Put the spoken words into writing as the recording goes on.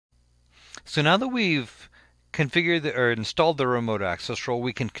So now that we've configured or installed the remote access role,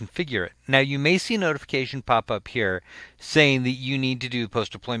 we can configure it. Now you may see a notification pop up here saying that you need to do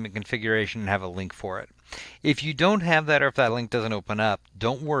post-deployment configuration and have a link for it. If you don't have that, or if that link doesn't open up,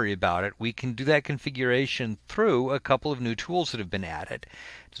 don't worry about it. We can do that configuration through a couple of new tools that have been added.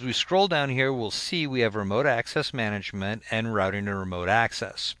 As we scroll down here, we'll see we have remote access management and routing and remote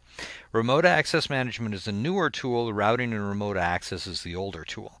access. Remote access management is a newer tool. Routing and remote access is the older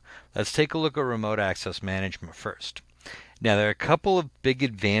tool. Let's take a look at remote access management first. Now, there are a couple of big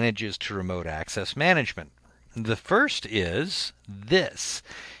advantages to remote access management. The first is this.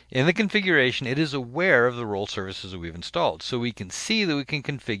 In the configuration, it is aware of the role services that we've installed. So we can see that we can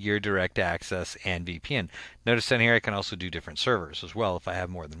configure direct access and VPN. Notice down here I can also do different servers as well if I have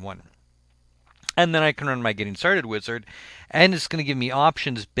more than one. And then I can run my Getting Started wizard, and it's going to give me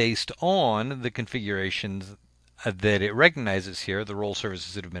options based on the configurations that it recognizes here, the role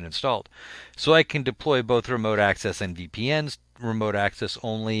services that have been installed. So I can deploy both remote access and VPNs, remote access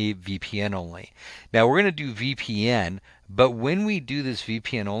only, VPN only. Now we're going to do VPN, but when we do this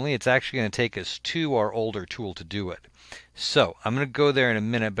VPN only, it's actually going to take us to our older tool to do it. So I'm going to go there in a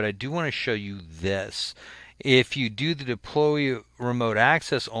minute, but I do want to show you this. If you do the deploy remote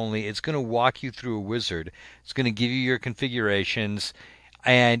access only, it's going to walk you through a wizard. It's going to give you your configurations,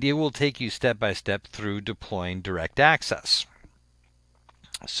 and it will take you step by step through deploying direct access.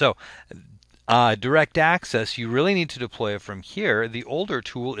 So direct access, you really need to deploy it from here. The older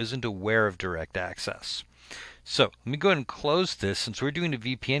tool isn't aware of direct access. So let me go ahead and close this. Since we're doing a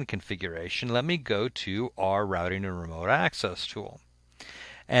VPN configuration, let me go to our routing and remote access tool.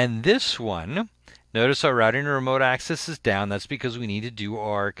 And this one, notice our routing and remote access is down. That's because we need to do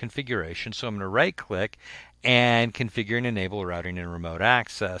our configuration. So I'm going to right click and configure and enable routing and remote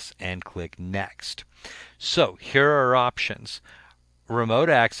access and click next. So here are our options. Remote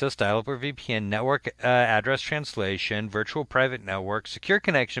access, dial-up or VPN, network address translation, virtual private network, secure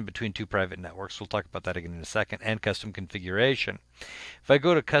connection between two private networks. We'll talk about that again in a second, and custom configuration. If I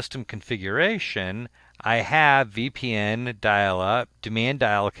go to custom configuration, I have VPN, dial-up, demand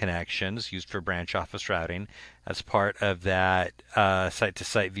dial connections used for branch office routing. That's part of that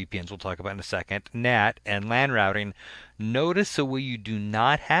site-to-site VPNs we'll talk about in a second. NAT and LAN routing. Notice that what you do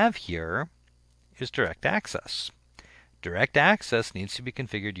not have here is direct access. Direct access needs to be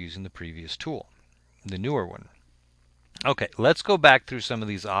configured using the previous tool, the newer one. Okay, let's go back through some of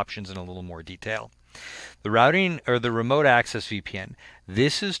these options in a little more detail. The routing or the remote access VPN.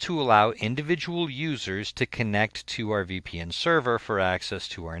 This is to allow individual users to connect to our VPN server for access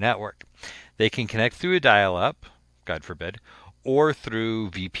to our network. They can connect through a dial-up, God forbid, or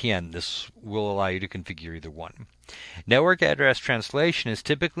through VPN. This will allow you to configure either one. Network address translation is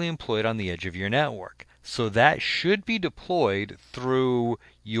typically employed on the edge of your network. So that should be deployed through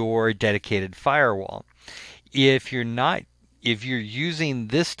your dedicated firewall. If you're using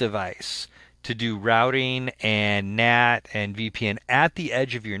this device to do routing and NAT and VPN at the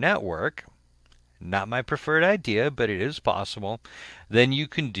edge of your network, not my preferred idea, but it is possible, then you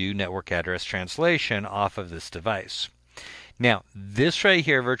can do network address translation off of this device. Now, this right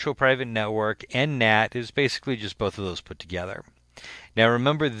here, virtual private network and NAT, is basically just both of those put together. Now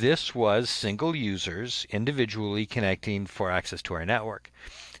remember, this was single users individually connecting for access to our network.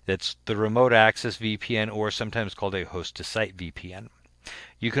 That's the remote access VPN, or sometimes called a host-to-site VPN.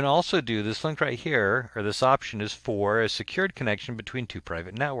 You can also do this link right here, or this option is for a secured connection between two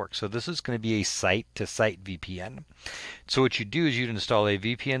private networks. So this is going to be a site-to-site VPN. So what you do is you'd install a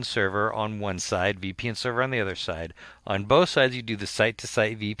VPN server on one side, VPN server on the other side. On both sides you do the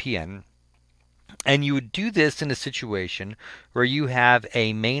site-to-site VPN. And you would do this in a situation where you have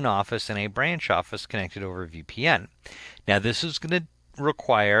a main office and a branch office connected over VPN. Now this is going to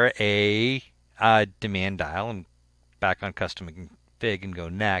require a demand dial, and back on custom config and go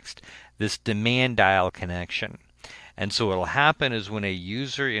next, this demand dial connection. And so what will happen is when a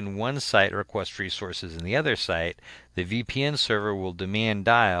user in one site requests resources in the other site, the VPN server will demand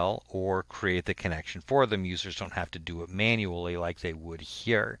dial or create the connection for them. Users don't have to do it manually like they would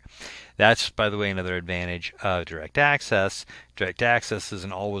here. That's, by the way, another advantage of direct access. Direct access is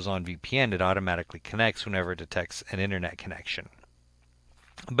an always-on VPN. It automatically connects whenever it detects an internet connection.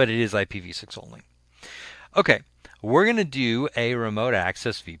 But it is IPv6 only. Okay, we're going to do a remote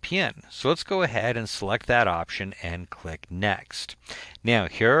access VPN. So let's go ahead and select that option and click Next. Now,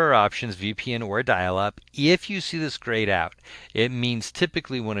 here are options, VPN or dial-up. If you see this grayed out, it means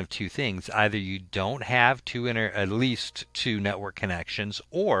typically one of two things. Either you don't have at least two network connections,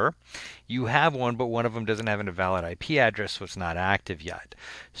 or you have one, but one of them doesn't have a valid IP address, so it's not active yet.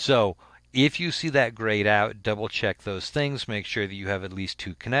 So If you see that grayed out, double check those things. Make sure that you have at least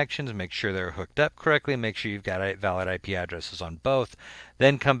 2 connections. Make sure they're hooked up correctly. Make sure you've got valid IP addresses on both.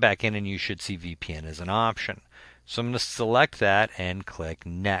 Then come back in and you should see VPN as an option. So I'm going to select that and click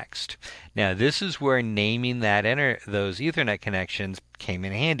Next. Now this is where naming those Ethernet connections came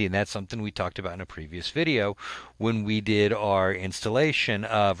in handy, and that's something we talked about in a previous video when we did our installation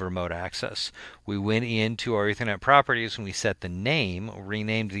of remote access. We went into our Ethernet properties and we set the name,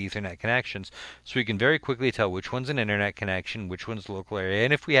 renamed the Ethernet connections, so we can very quickly tell which one's an internet connection, which one's local area,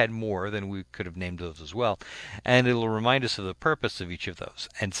 and if we had more, then we could have named those as well. And it'll remind us of the purpose of each of those.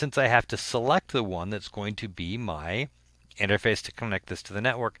 And since I have to select the one that's going to be my interface to connect this to the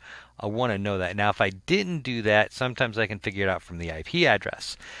network, I want to know that. Now, if I didn't do that, sometimes I can figure it out from the IP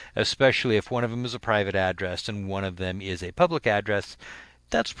address, especially if one of them is a private address and one of them is a public address.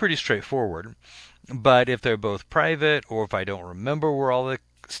 That's pretty straightforward. But if they're both private, or if I don't remember where all the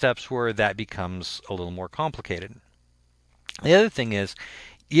steps were, that becomes a little more complicated. The other thing is,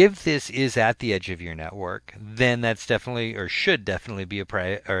 if this is at the edge of your network, then that's definitely, or should definitely, be a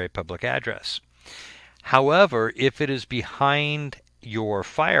public address. However, if it is behind your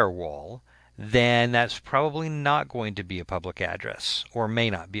firewall, then that's probably not going to be a public address, or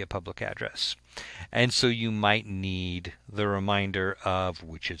may not be a public address. And so you might need the reminder of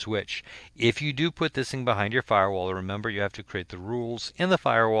which is which. If you do put this thing behind your firewall, remember you have to create the rules in the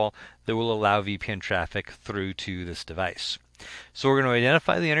firewall that will allow VPN traffic through to this device. So we're going to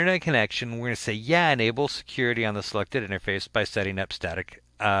identify the internet connection. We're going to say, yeah, enable security on the selected interface by setting up static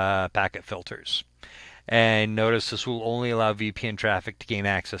packet filters. And notice this will only allow VPN traffic to gain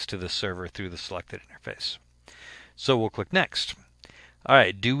access to the server through the selected interface. So we'll click Next. All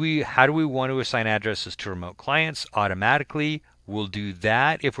right, how do we want to assign addresses to remote clients? Automatically, we'll do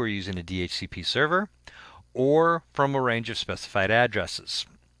that if we're using a DHCP server or from a range of specified addresses.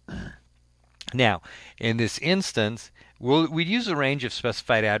 Now, in this instance, we'd use a range of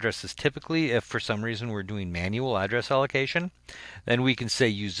specified addresses typically if for some reason we're doing manual address allocation. Then we can say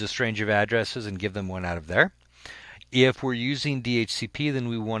use this range of addresses and give them one out of there. If we're using DHCP, then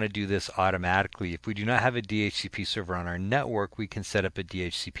we want to do this automatically. If we do not have a DHCP server on our network, we can set up a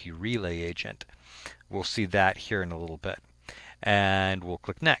DHCP relay agent. We'll see that here in a little bit. And we'll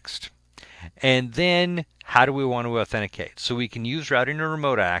click Next. And then how do we want to authenticate? So we can use routing or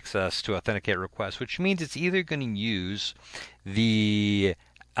remote access to authenticate requests, which means it's either going to use the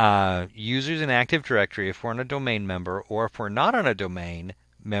users in Active Directory if we're on a domain member, or if we're not on a domain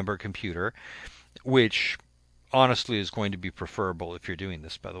member computer, which honestly is going to be preferable if you're doing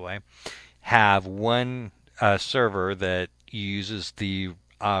this, by the way, have one server that uses the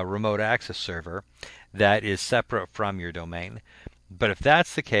remote access server that is separate from your domain. But if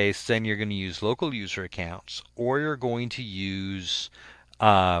that's the case, then you're going to use local user accounts, or you're going to use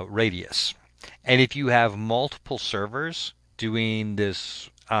Radius. And if you have multiple servers doing this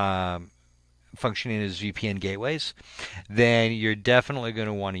functioning as VPN gateways, then you're definitely going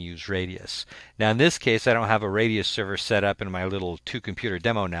to want to use Radius. Now in this case, I don't have a Radius server set up in my little 2-computer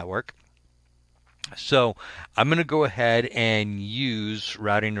demo network. So I'm going to go ahead and use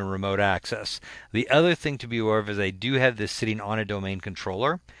routing and remote access. The other thing to be aware of is I do have this sitting on a domain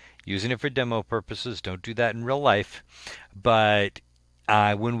controller. Using it for demo purposes. Don't do that in real life. But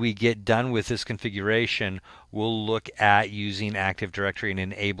when we get done with this configuration, we'll look at using Active Directory and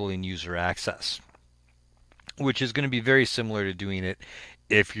enabling user access, which is going to be very similar to doing it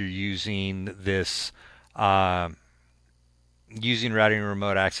if you're using this using routing and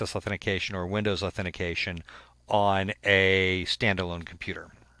remote access authentication or Windows authentication on a standalone computer.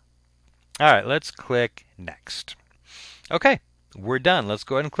 All right, let's click Next. Okay, we're done. Let's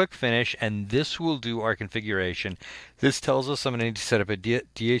go ahead and click Finish, and this will do our configuration. This tells us I'm going to need to set up a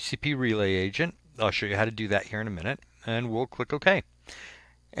DHCP relay agent. I'll show you how to do that here in a minute, and we'll click OK.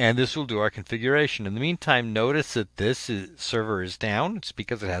 And this will do our configuration. In the meantime, notice that this server is down. It's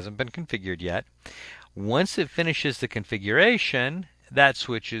because it hasn't been configured yet. Once it finishes the configuration, that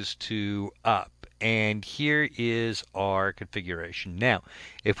switches to up. And here is our configuration. Now,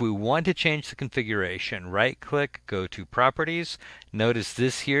 if we want to change the configuration, right-click, go to Properties. Notice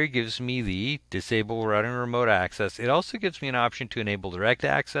this here gives me the Disable Routing Remote Access. It also gives me an option to enable Direct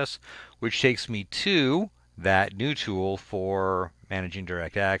Access, which takes me to that new tool for managing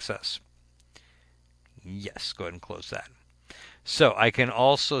direct access. Yes, go ahead and close that. So I can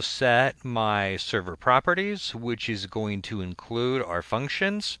also set my server properties, which is going to include our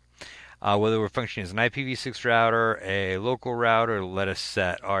functions. Whether we're functioning as an IPv6 router, a local router, let us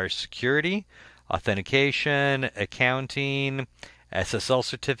set our security, authentication, accounting, SSL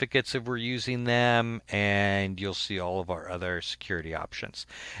certificates if we're using them, and you'll see all of our other security options.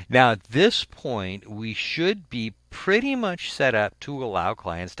 Now at this point, we should be pretty much set up to allow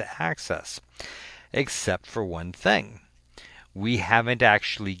clients to access, except for one thing. We haven't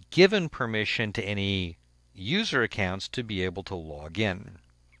actually given permission to any user accounts to be able to log in.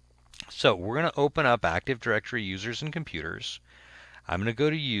 So we're going to open up Active Directory users and computers. I'm going to go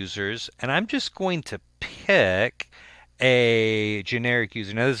to users, and I'm just going to pick a generic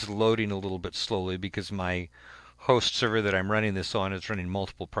user. Now this is loading a little bit slowly because my host server that I'm running this on is running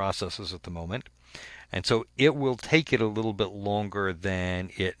multiple processes at the moment. And so it will take it a little bit longer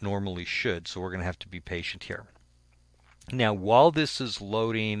than it normally should. So we're going to have to be patient here. Now while this is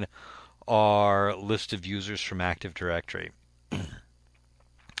loading our list of users from Active Directory,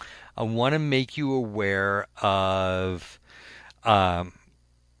 I want to make you aware of one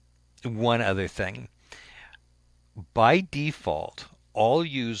other thing. By default, all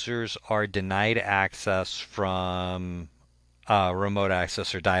users are denied access from remote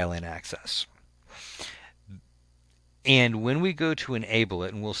access or dial-in access. And when we go to enable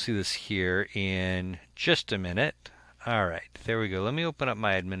it, and we'll see this here in just a minute. All right, there we go. Let me open up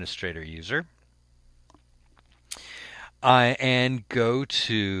my administrator user. And go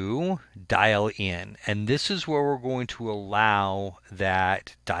to dial in. And this is where we're going to allow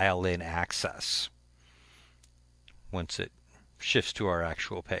that dial in access once it shifts to our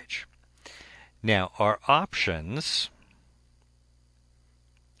actual page. Now our options,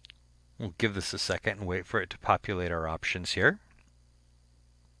 we'll give this a second and wait for it to populate our options here.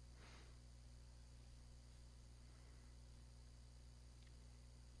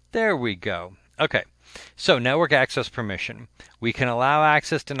 There we go. Okay. So network access permission. We can allow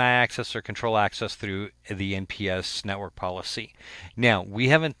access, deny access, or control access through the NPS network policy. Now, we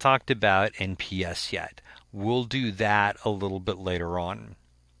haven't talked about NPS yet. We'll do that a little bit later on.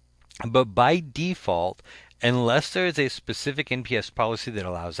 But by default, unless there is a specific NPS policy that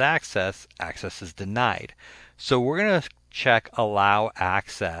allows access, access is denied. So we're going to check allow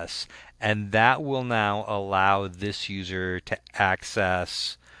access, and that will now allow this user to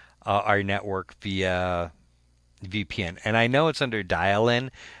access our network via VPN. And I know it's under dial-in,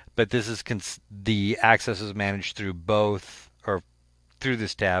 but this is the access is managed through both, or through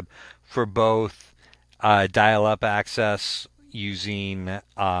this tab, for both dial-up access using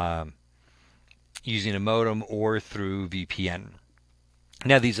a modem or through VPN.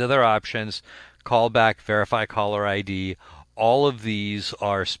 Now these other options, callback, verify caller ID, all of these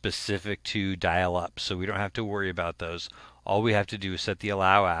are specific to dial-up, so we don't have to worry about those. All we have to do is set the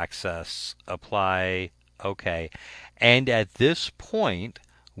allow access, apply, OK. And at this point,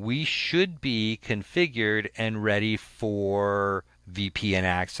 we should be configured and ready for VPN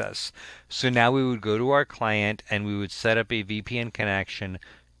access. So now we would go to our client and we would set up a VPN connection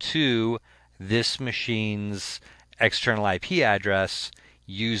to this machine's external IP address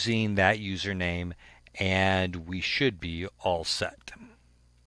using that username, and we should be all set.